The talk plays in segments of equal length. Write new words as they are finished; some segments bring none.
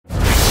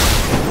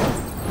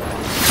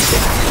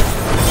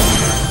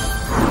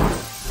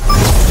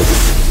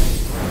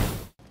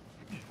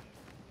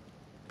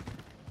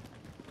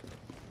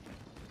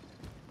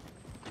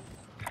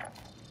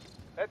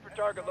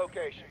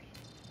location.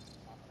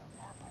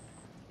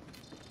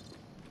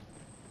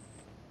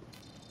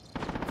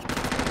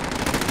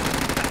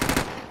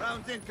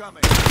 Rounds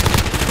incoming.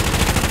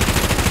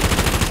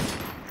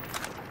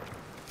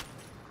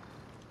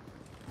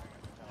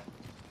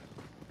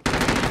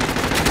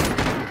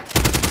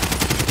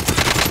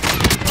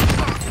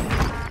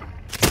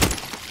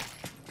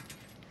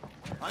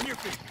 On your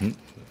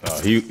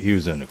feet. He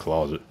was in the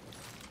closet.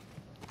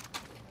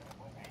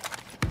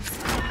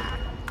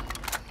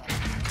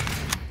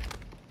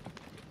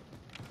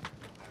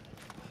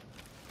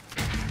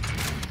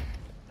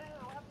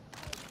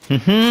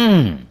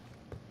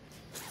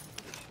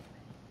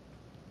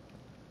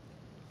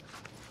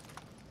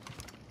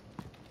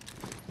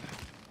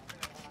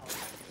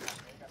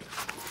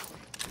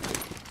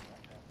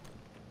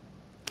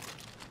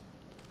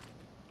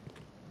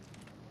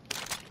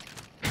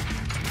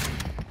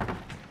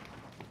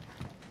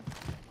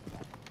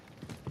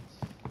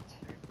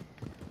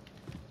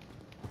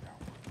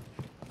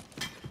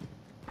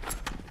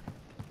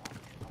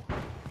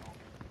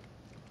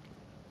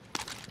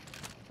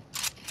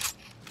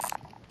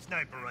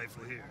 Sniper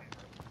rifle here.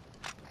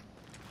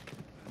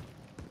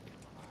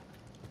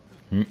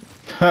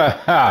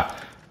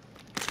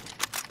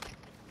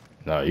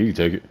 Nah, you can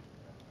take it.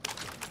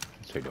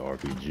 Take the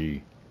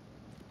RPG.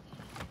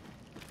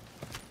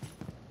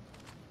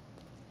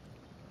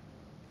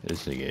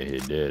 This thing get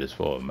hit dead as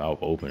far as mouth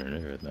open and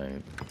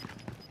everything.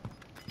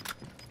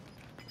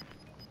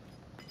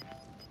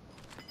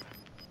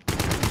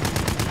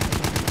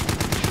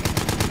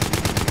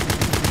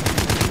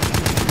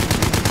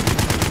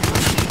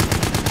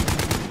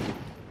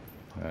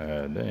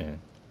 Damn.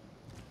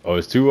 Oh,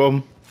 it's two of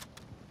them?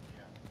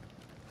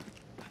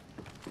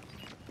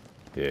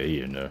 Yeah,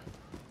 he in there.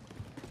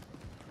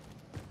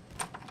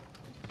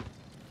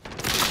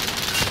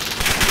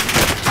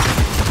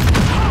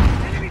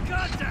 Enemy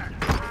contact!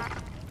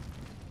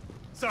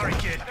 Sorry,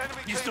 kid.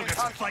 You still got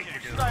some fighting to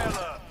do.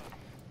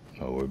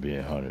 Oh, we're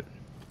being hunted.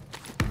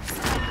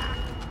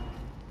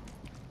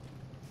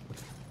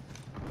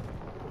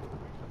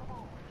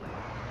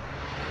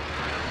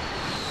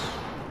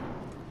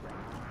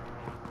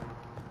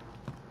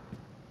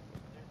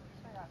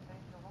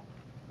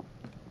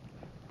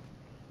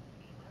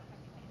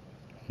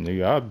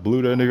 Nigga, I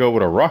blew that nigga up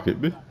with a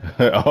rocket, bitch.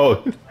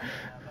 Oh.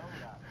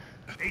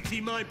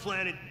 18 mine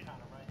planted.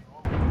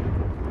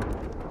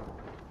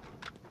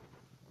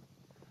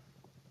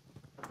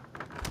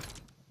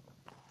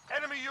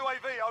 Enemy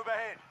UAV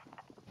overhead.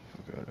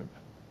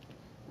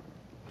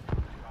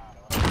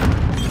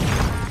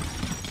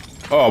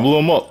 Oh, I blew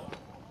him up.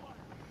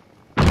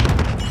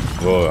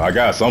 Well, I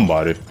got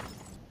somebody.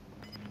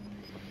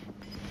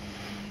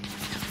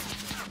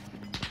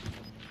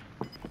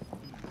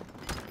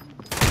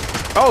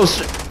 Oh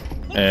shit!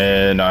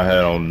 And I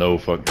had on no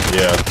fuck.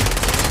 Yeah.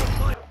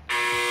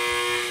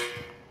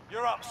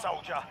 You're up,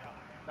 soldier.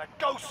 Now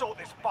go sort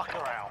this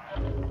fucker out.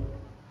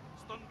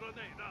 Stun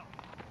grenade out.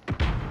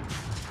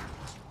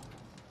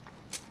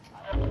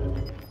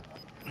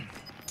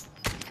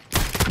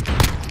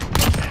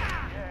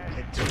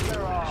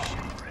 There are.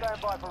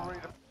 Stand by for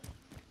reader.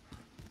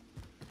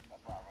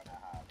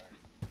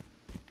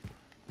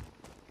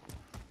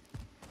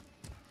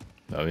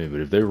 I mean, but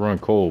if they run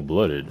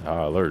cold-blooded,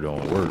 high alert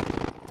don't work.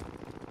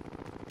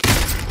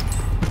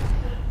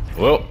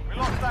 Well, We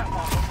lost that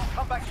one, but we'll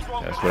come back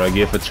strong. that's what I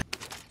get for.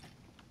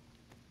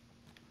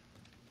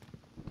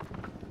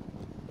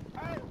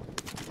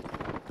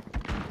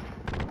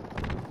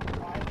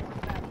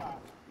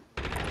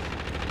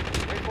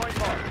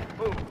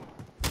 Move.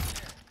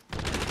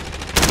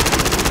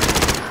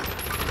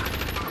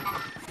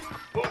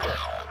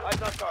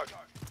 Eyes on target.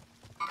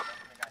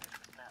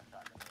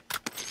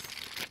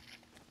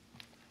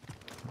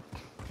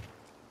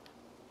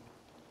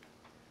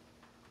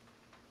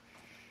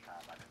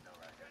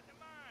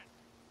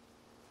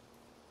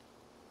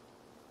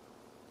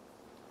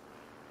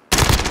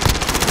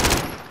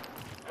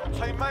 Your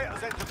teammate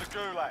has entered the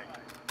gulag.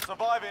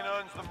 Surviving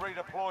earns them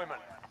redeployment.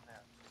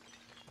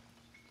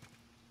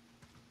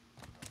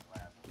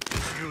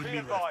 You and Be me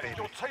left, advised, baby.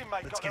 your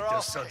teammate Let's got get their those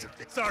arse sons of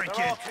kicked. bitches. Sorry, Their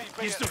kid.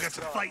 RTB You still in got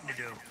some this fighting to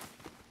do.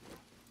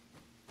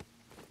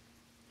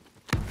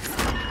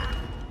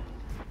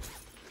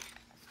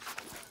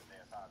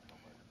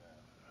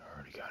 I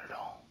already got it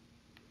all.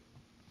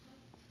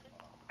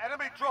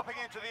 Enemy dropping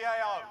into the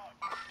AO.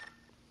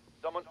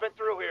 Someone's been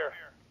through here.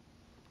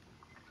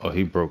 Oh,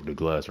 he broke the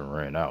glass and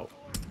ran out.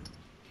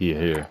 He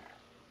here.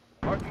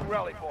 Marking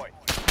rally point.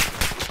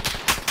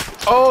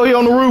 Oh, he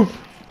on the roof.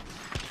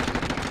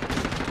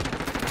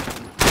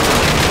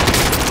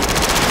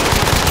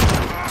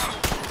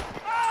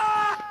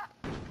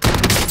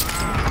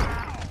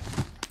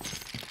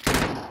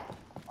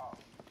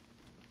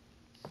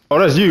 Oh,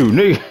 that's you,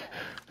 nigga.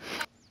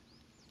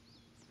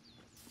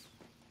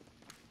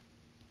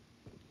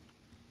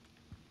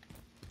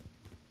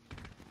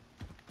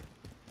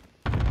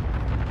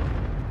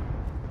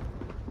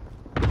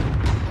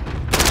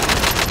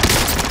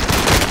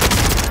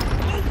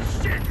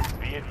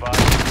 Be advised,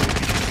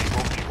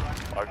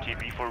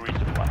 RTB for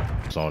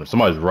resupply. on it.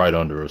 Somebody's right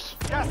under us.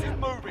 Gas is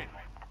moving.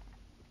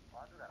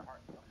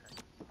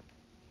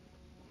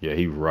 Yeah,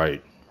 he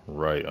right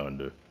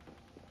under.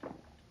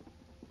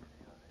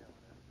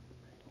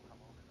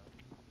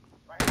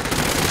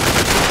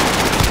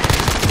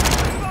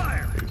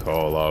 Fire! Good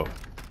call out.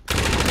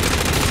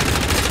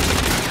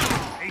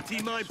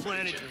 AT mine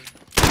planted.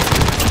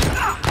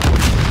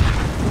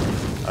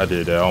 I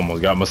did that. I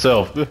almost got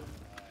myself.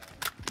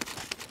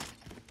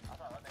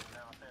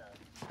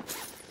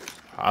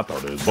 I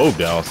thought it was both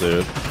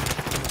downstairs.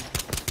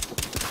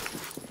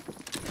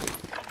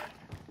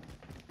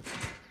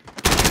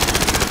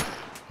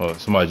 Oh,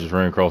 somebody just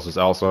ran across this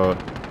outside.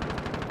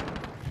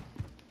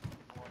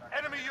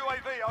 Enemy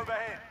UAV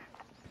overhead.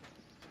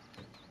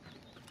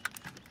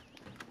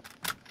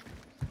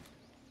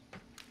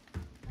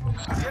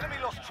 The enemy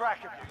lost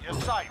track of you.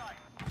 You're safe.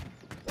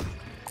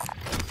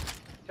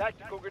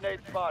 Tactical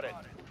grenade spotted.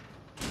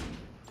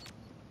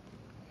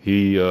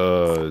 He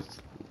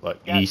like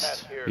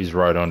east. He's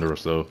right under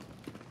us though.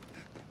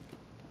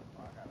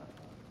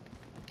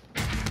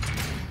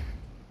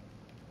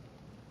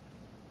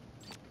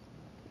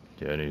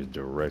 Yeah, and he's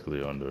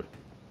directly under.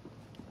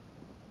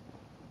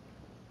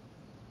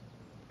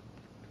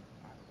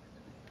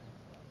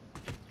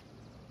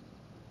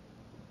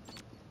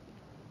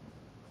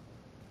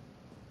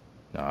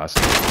 Nah, I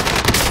see.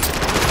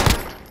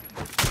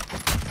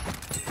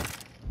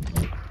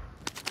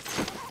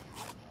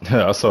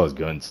 I saw his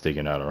gun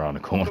sticking out around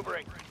the corner.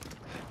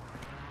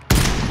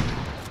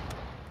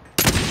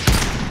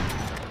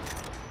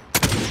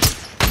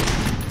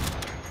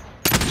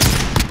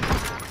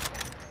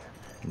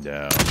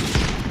 Down.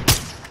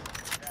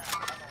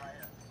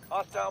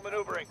 Hostile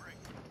maneuvering.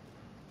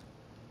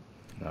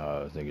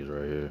 Nah, I think he's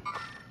right here.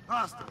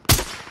 Hostile.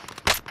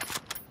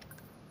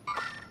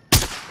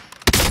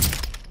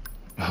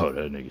 Oh,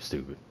 that nigga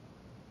stupid.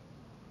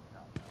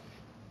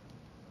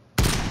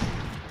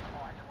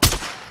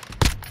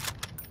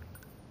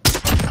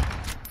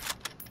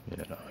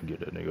 Yeah, nah, get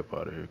that nigga up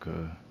out of here,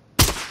 cuz.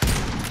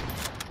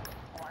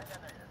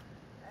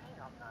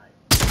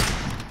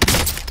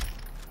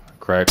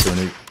 Crack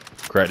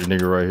the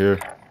nigga right here.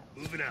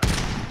 Moving out.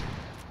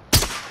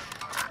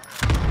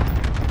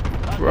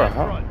 Bro,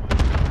 how?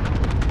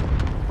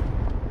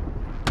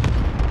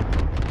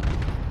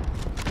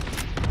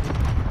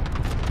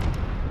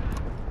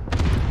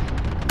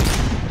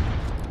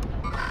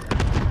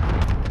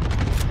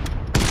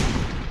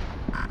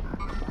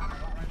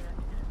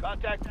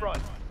 Contact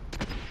front.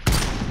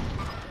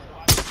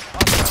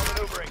 Hostile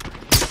maneuvering.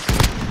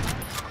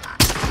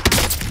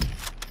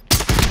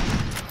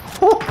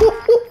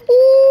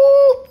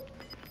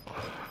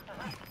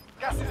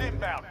 Gas is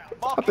inbound.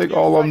 I think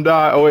all of them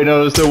died. Oh wait,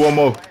 no, there's still one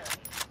more.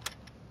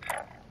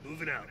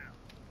 Moving out.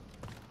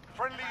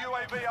 Friendly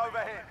UAV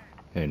overhead.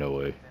 Ain't no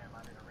way.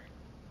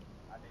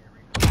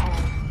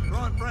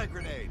 Throwing frag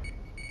grenade.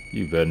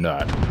 You better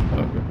not.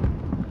 Okay.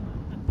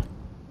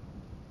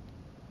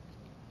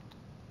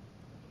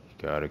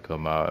 Gotta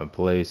come out and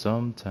play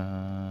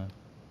sometime.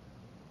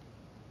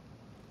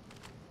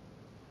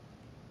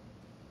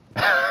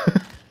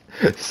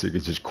 This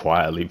nigga just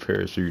quietly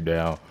parachute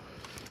down.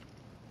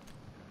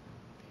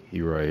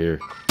 He right here.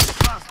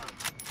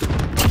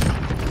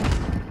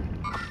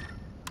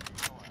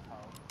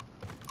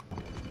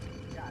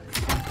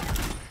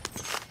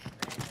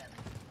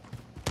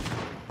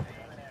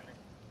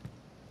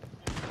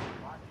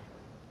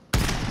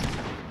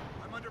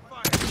 I'm under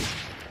fire.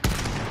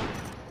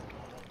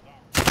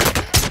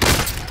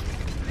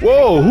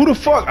 Whoa, who the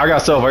fuck? I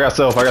got self.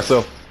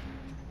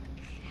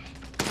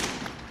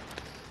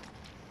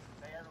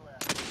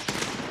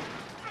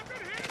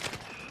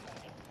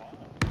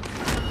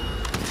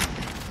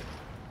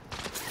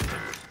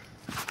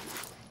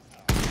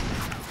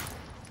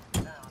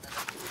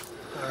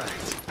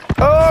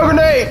 Oh,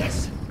 grenade!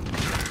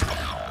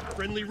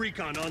 Friendly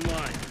recon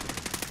online.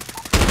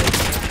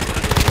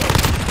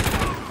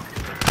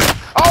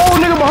 Oh,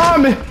 nigga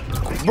behind me!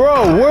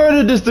 Bro, where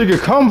did this nigga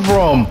come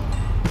from?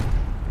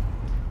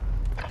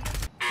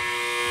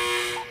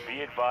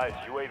 Be advised,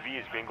 UAV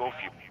is bingo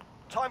fuel.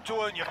 Time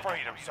to earn your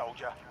freedom,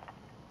 soldier.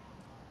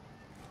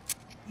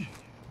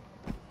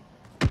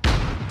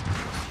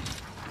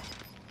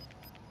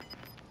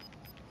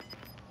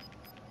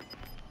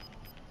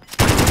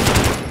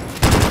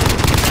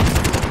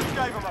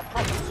 Gave him a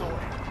proper sword.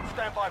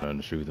 Stand by. Trying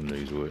to shoot them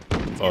niggas with.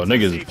 Oh,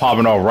 niggas is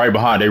popping off right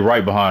behind. They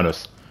right behind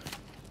us.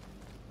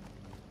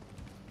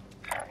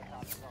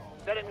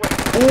 Setting wait.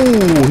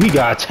 Ooh, he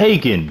got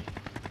taken.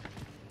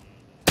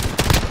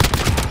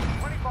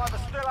 25 are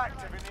still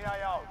active in the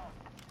AO.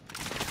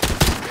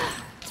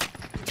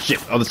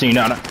 Shit, other team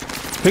now.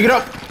 Pick it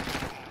up.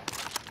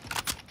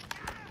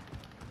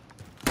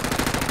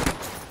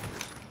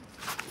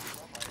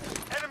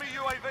 Enemy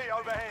UAV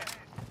overhead.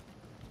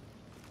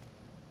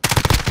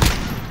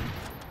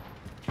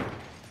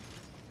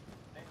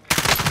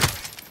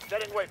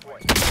 Setting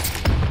waypoint.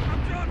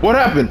 What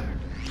happened?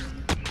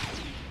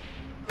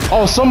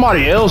 Oh,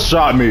 somebody else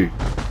shot me.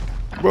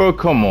 Bro,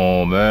 come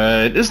on,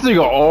 man. This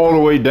nigga all the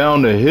way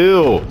down the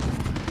hill.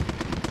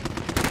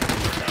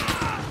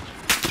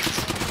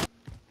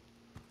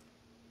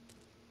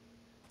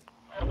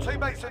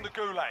 teammates in the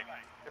gulag.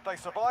 If they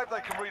survive,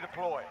 they can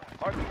redeploy.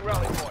 Marking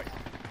rally point.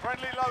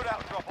 Friendly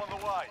loadout drop on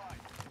the way.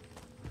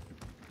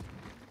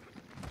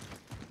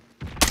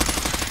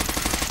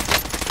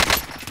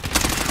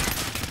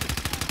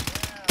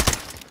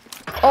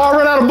 Oh, I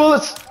ran out of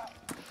bullets.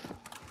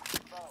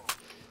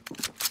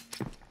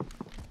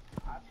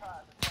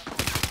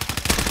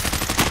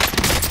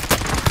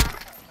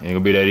 Ain't gonna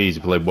be that easy,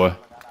 playboy.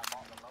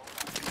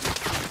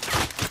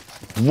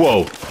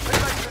 Whoa.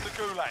 Teammates in the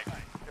gulag.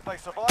 If they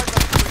survive, they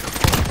can redeploy.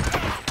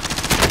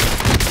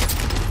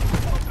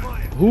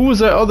 Who was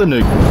that other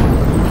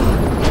nigga?